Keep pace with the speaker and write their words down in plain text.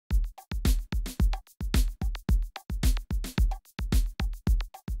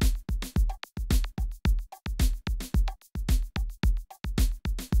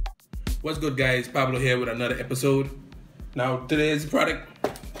What's good, guys? Pablo here with another episode. Now, today's product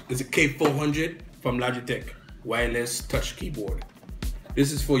is a K400 from Logitech wireless touch keyboard.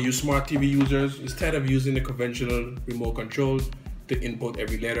 This is for you smart TV users. Instead of using the conventional remote control to input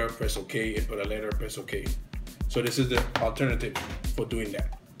every letter, press OK, input a letter, press OK. So this is the alternative for doing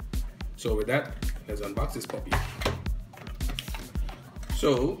that. So with that, let's unbox this puppy.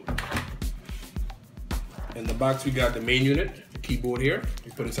 So in the box we got the main unit, the keyboard here.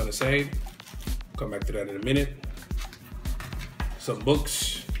 We put this on the side. Come back to that in a minute. Some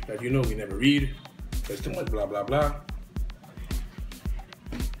books that you know we never read. There's too much blah blah blah.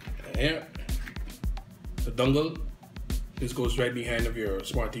 And here, the dongle. This goes right behind of your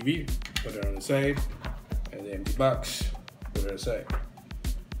smart TV. Put it on the side. And the empty box, put it on the side.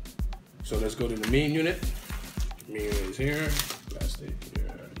 So let's go to the main unit. The main unit is here. Plastic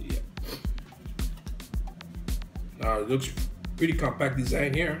here. Yeah. Now it looks pretty compact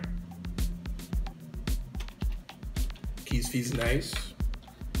design here. Keys feels nice.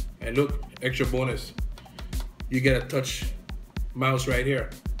 And look, extra bonus. You get a touch mouse right here.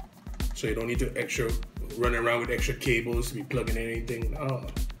 So you don't need to run around with extra cables to be plugging in anything. Oh,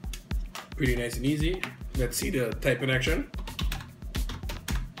 pretty nice and easy. Let's see the type in action.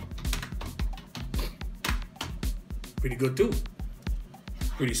 Pretty good too.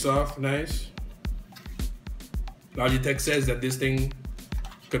 Pretty soft, nice. Logitech says that this thing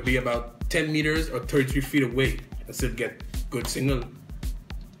could be about 10 meters or 33 feet away and still get good signal.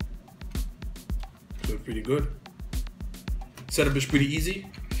 So pretty good. Setup is pretty easy.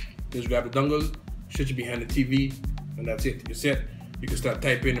 Just grab the dongle, shit you behind the TV, and that's it. You're set. You can start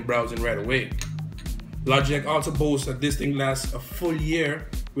typing and browsing right away. Logitech also boasts that this thing lasts a full year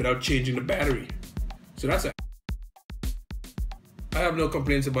without changing the battery. So that's it. I have no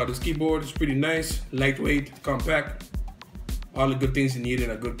complaints about this keyboard. It's pretty nice, lightweight, compact. All the good things you need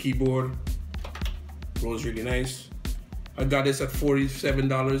in a good keyboard. Rolls really nice. I got this at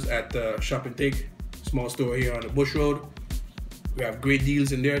 $47 at Shop and Take, small store here on the Bush Road. We have great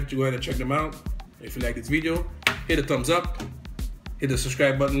deals in there. Go ahead and check them out. If you like this video, hit a thumbs up, hit the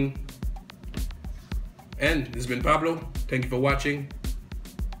subscribe button. And this has been Pablo. Thank you for watching.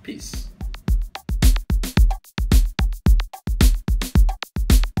 Peace.